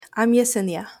I'm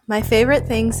Yesenia. My favorite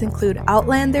things include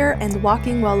Outlander and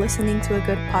walking while listening to a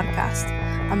good podcast.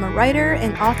 I'm a writer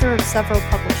and author of several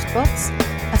published books,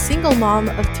 a single mom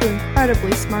of two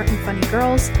incredibly smart and funny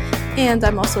girls, and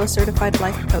I'm also a certified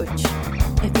life coach.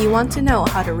 If you want to know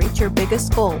how to reach your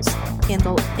biggest goals,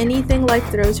 handle anything life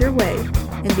throws your way,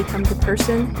 and become the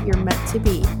person you're meant to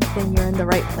be, then you're in the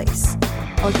right place.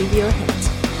 I'll give you a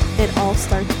hint. It all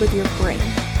starts with your brain.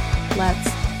 Let's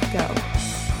go.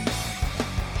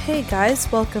 Hey guys,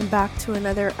 welcome back to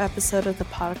another episode of the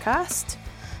podcast.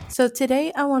 So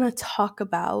today I want to talk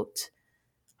about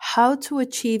how to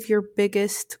achieve your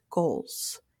biggest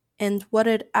goals and what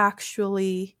it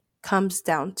actually comes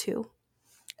down to.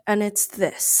 And it's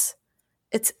this.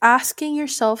 It's asking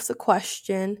yourself the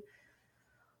question,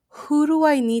 who do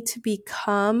I need to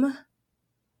become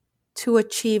to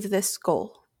achieve this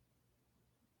goal?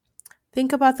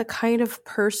 Think about the kind of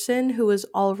person who is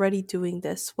already doing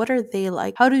this. What are they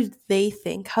like? How do they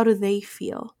think? How do they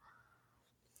feel?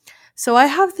 So I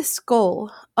have this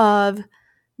goal of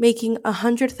making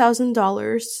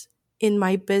 $100,000 in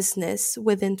my business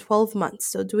within 12 months.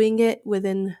 So doing it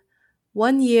within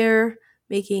 1 year,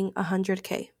 making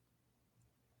 $100K.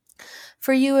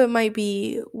 For you, it might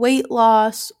be weight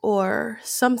loss or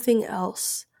something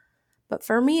else. But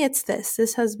for me, it's this.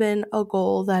 This has been a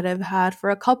goal that I've had for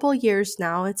a couple years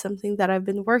now. It's something that I've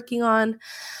been working on.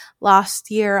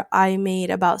 Last year, I made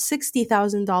about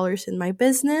 $60,000 in my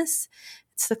business.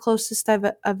 It's the closest I've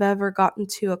ever gotten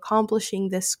to accomplishing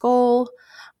this goal.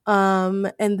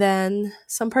 And then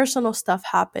some personal stuff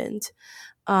happened.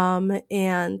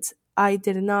 And I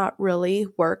did not really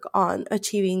work on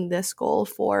achieving this goal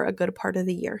for a good part of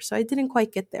the year. So I didn't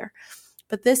quite get there.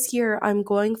 But this year, I'm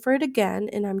going for it again,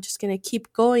 and I'm just going to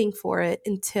keep going for it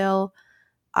until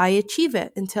I achieve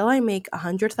it, until I make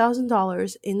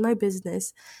 $100,000 in my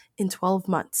business in 12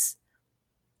 months.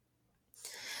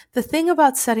 The thing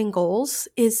about setting goals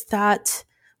is that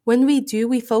when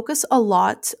we focus a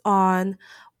lot on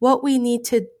what we need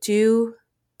to do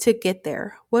to get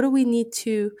there. What do we need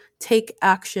to take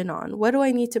action on? What do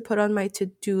I need to put on my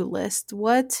to-do list?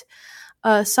 What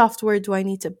software do I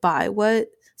need to buy? What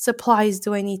supplies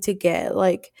do I need to get?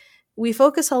 Like, we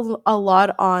focus a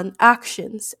lot on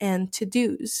actions and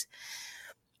to-dos.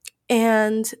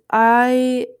 And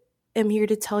I am here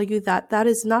to tell you that that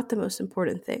is not the most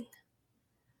important thing.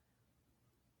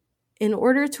 In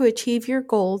order to achieve your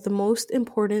goal, the most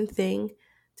important thing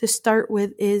to start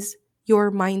with is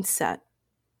your mindset.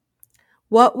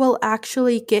 What will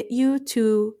actually get you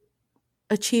to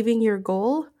achieving your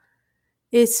goal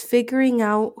is figuring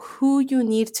out who you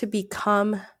need to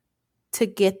become to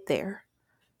get there.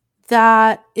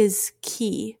 That is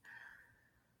key.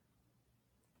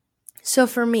 So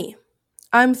for me,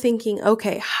 I'm thinking,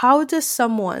 okay, how does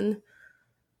someone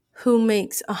who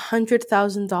makes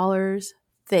 $100,000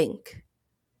 think?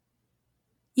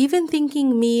 Even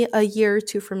thinking me a year or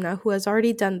two from now who has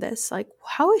already done this, like,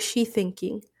 how is she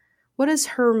thinking? What is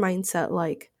her mindset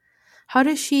like? How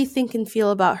does she think and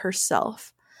feel about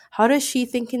herself? How does she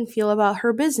think and feel about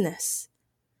her business?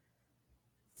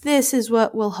 This is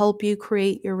what will help you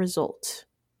create your result.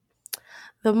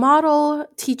 The model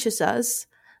teaches us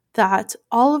that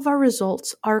all of our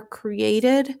results are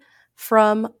created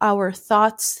from our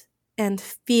thoughts and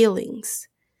feelings.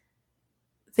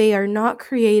 They are not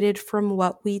created from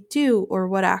what we do or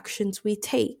what actions we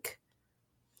take.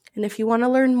 And if you want to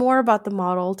learn more about the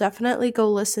model, definitely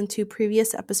go listen to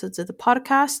previous episodes of the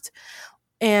podcast.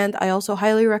 And I also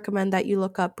highly recommend that you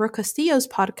look up Brooke Castillo's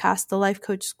podcast, The Life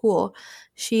Coach School.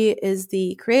 She is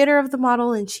the creator of the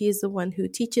model, and she is the one who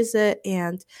teaches it,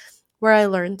 and where I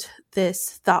learned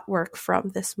this thought work from,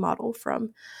 this model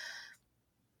from.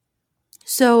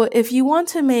 So if you want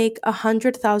to make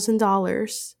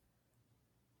 $100,000,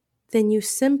 then you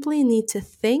simply need to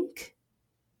think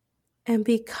and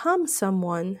become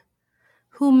someone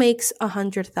who makes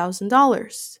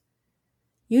 $100,000.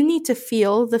 You need to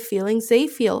feel the feelings they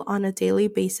feel on a daily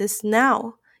basis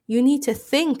now. You need to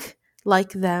think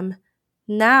like them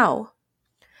now.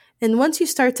 And once you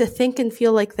start to think and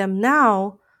feel like them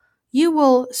now, you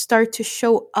will start to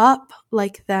show up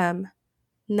like them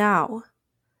now.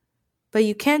 But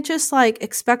you can't just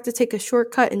expect to take a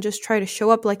shortcut and just try to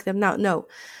show up like them now. No.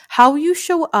 How you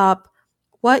show up,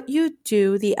 what you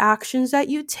do, the actions that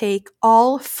you take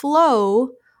all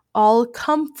flow, all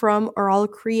come from, or all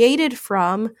created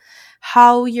from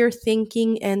how you're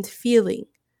thinking and feeling.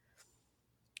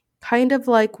 Kind of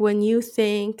like when you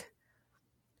think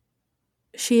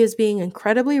she is being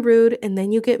incredibly rude and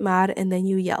then you get mad and then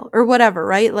you yell or whatever,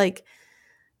 right?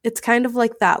 It's kind of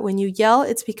like that. When you yell,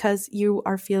 it's because you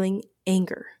are feeling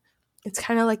anger. It's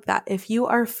kind of like that. If you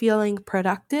are feeling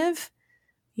productive,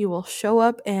 you will show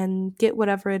up and get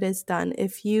whatever it is done.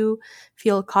 If you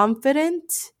feel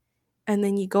confident and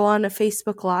then you go on a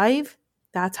Facebook Live,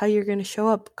 that's how you're going to show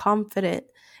up confident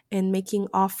and making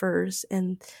offers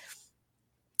and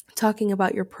talking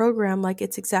about your program like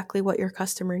it's exactly what your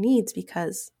customer needs,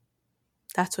 because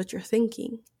that's what you're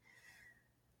thinking.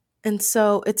 And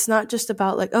so it's not just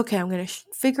about like, okay, I'm going to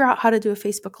figure out how to do a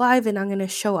Facebook Live and I'm going to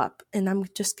show up and I'm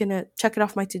just going to check it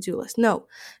off my to-do list. No,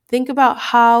 think about,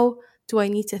 how do I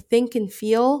need to think and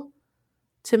feel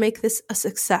to make this a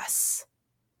success?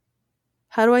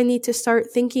 How do I need to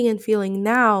start thinking and feeling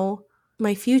now,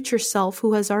 my future self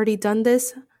who has already done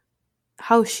this,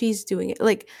 how she's doing it?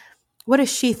 Like, what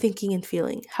is she thinking and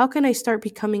feeling? How can I start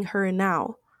becoming her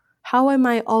now? How am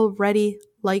I already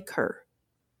like her?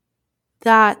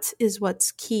 That is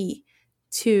what's key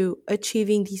to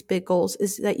achieving these big goals,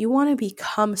 is that you want to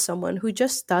become someone who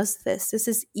just does this. This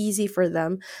is easy for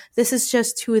them. This is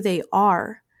just who they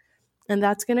are. And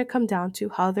that's going to come down to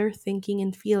how they're thinking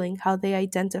and feeling, how they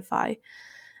identify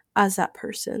as that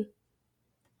person.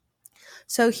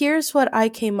 So here's what I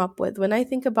came up with. When I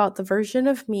think about the version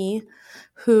of me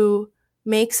who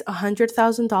makes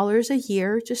 $100,000 a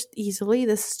year just easily,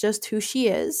 this is just who she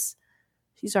is.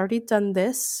 She's already done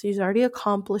this. She's already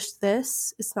accomplished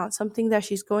this. It's not something that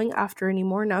she's going after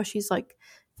anymore. Now she's like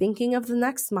thinking of the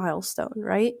next milestone,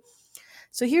 right?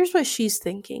 So here's what she's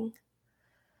thinking.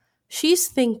 She's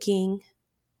thinking,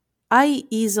 I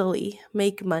easily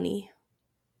make money.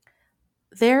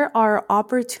 There are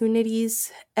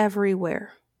opportunities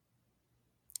everywhere.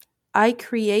 I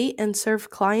create and serve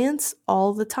clients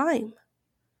all the time.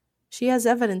 She has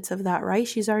evidence of that, right?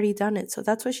 She's already done it. So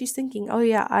that's what she's thinking. Oh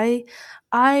yeah,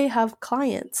 I have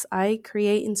clients. I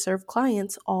create and serve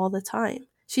clients all the time.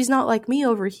 She's not like me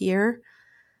over here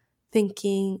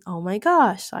thinking, oh my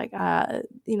gosh, like,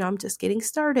 I'm just getting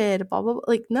started, blah, blah, blah.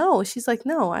 Like, no, she's like,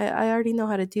 no, I already know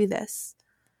how to do this.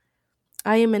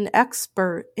 I am an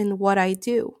expert in what I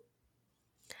do.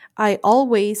 I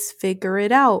always figure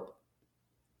it out.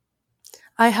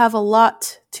 I have a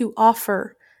lot to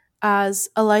offer as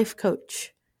a life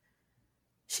coach.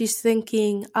 She's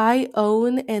thinking, I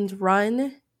own and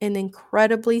run an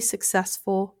incredibly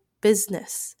successful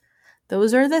business.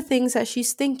 Those are the things that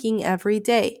she's thinking every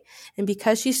day. And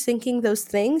because she's thinking those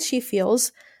things, she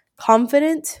feels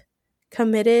confident,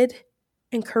 committed,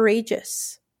 and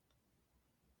courageous.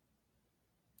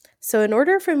 So in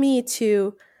order for me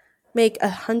to make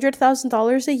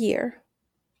 $100,000 a year,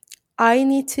 I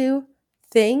need to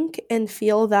think and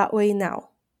feel that way now.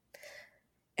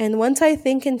 And once I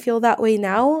think and feel that way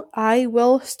now, I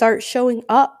will start showing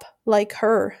up like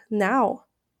her now.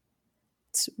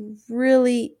 It's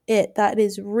really it. That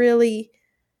is really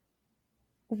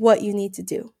what you need to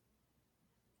do.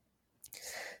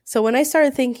 So when I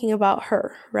started thinking about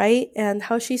her, right, and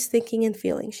how she's thinking and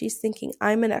feeling, she's thinking,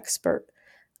 I'm an expert.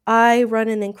 I run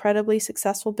an incredibly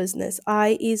successful business.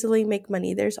 I easily make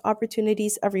money. There's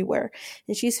opportunities everywhere.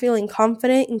 And she's feeling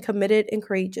confident and committed and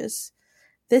courageous.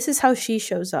 This is how she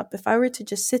shows up. If I were to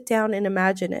just sit down and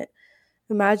imagine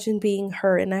being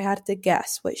her, and I had to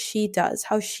guess what she does,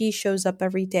 how she shows up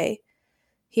every day.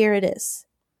 Here it is.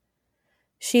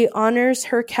 She honors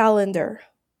her calendar.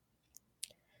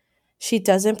 She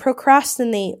doesn't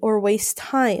procrastinate or waste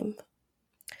time.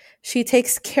 She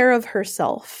takes care of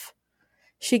herself.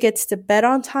 She gets to bed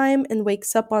on time and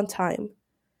wakes up on time.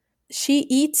 She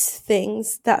eats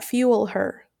things that fuel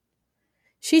her.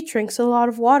 She drinks a lot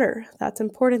of water. That's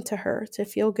important to her to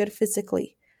feel good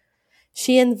physically.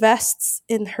 She invests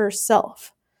in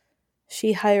herself.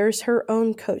 She hires her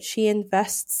own coach. She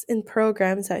invests in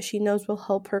programs that she knows will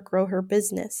help her grow her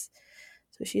business.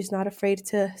 So she's not afraid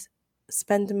to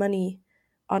spend money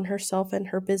on herself and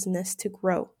her business to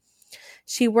grow.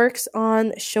 She works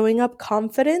on showing up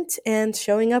confident and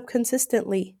showing up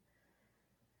consistently.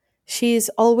 She's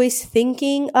always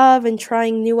thinking of and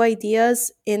trying new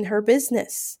ideas in her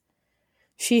business.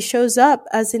 She shows up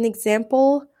as an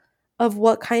example of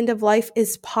what kind of life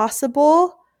is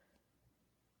possible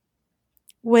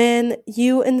when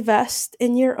you invest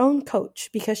in your own coach,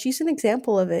 because she's an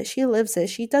example of it. She lives it.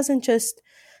 She doesn't just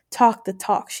talk the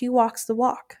talk. She walks the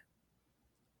walk.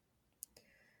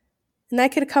 And I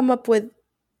could come up with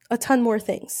a ton more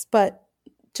things, but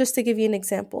just to give you an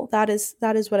example, that is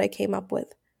what I came up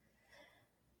with.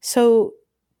 So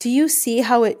do you see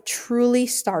how it truly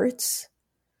starts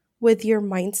with your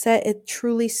mindset? It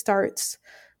truly starts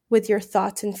with your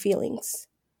thoughts and feelings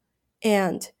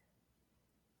and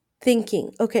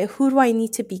thinking, okay, who do I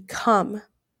need to become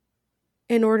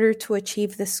in order to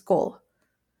achieve this goal?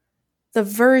 the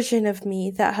version of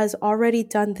me that has already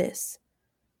done this.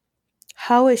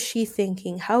 How is she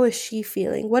thinking? How is she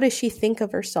feeling? What does she think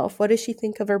of herself? What does she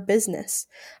think of her business?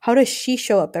 How does she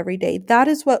show up every day? That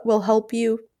is what will help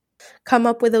you come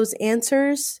up with those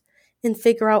answers and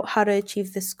figure out how to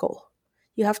achieve this goal.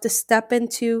 You have to step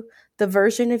into the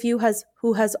version of you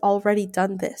who has already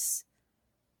done this.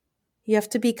 You have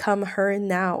to become her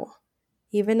now.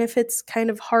 Even if it's kind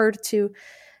of hard to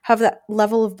have that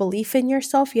level of belief in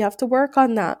yourself, you have to work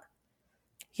on that.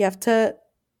 You have to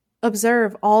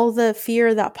observe all the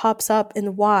fear that pops up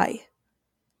and why.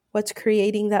 What's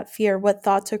creating that fear? What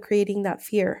thoughts are creating that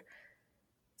fear?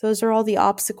 Those are all the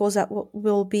obstacles that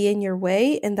will be in your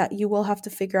way and that you will have to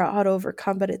figure out how to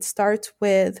overcome. But it starts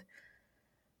with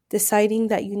deciding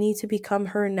that you need to become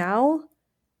her now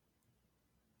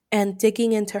and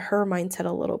digging into her mindset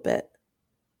a little bit,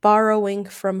 borrowing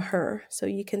from her so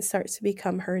you can start to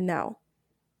become her now.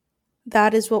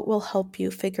 That is what will help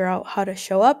you figure out how to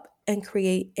show up and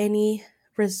create any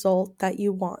result that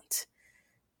you want.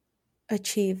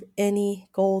 Achieve any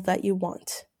goal that you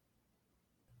want.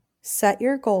 Set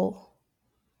your goal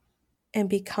and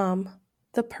become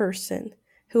the person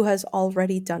who has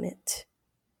already done it.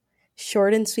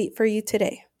 Short and sweet for you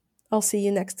today. I'll see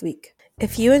you next week.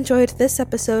 If you enjoyed this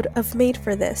episode of Made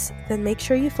for This, then make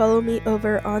sure you follow me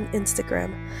over on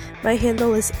Instagram. My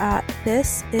handle is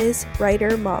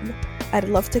 @thisiswritermom. I'd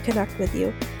love to connect with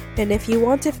you. And if you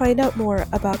want to find out more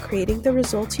about creating the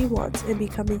results you want and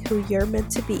becoming who you're meant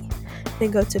to be,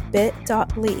 then go to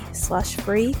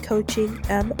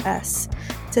bit.ly/freecoachingms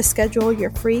to schedule your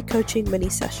free coaching mini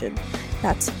session.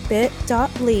 That's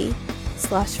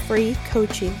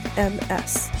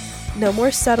bit.ly/freecoachingms. No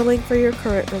more settling for your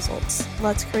current results.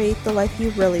 Let's create the life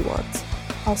you really want.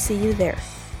 I'll see you there.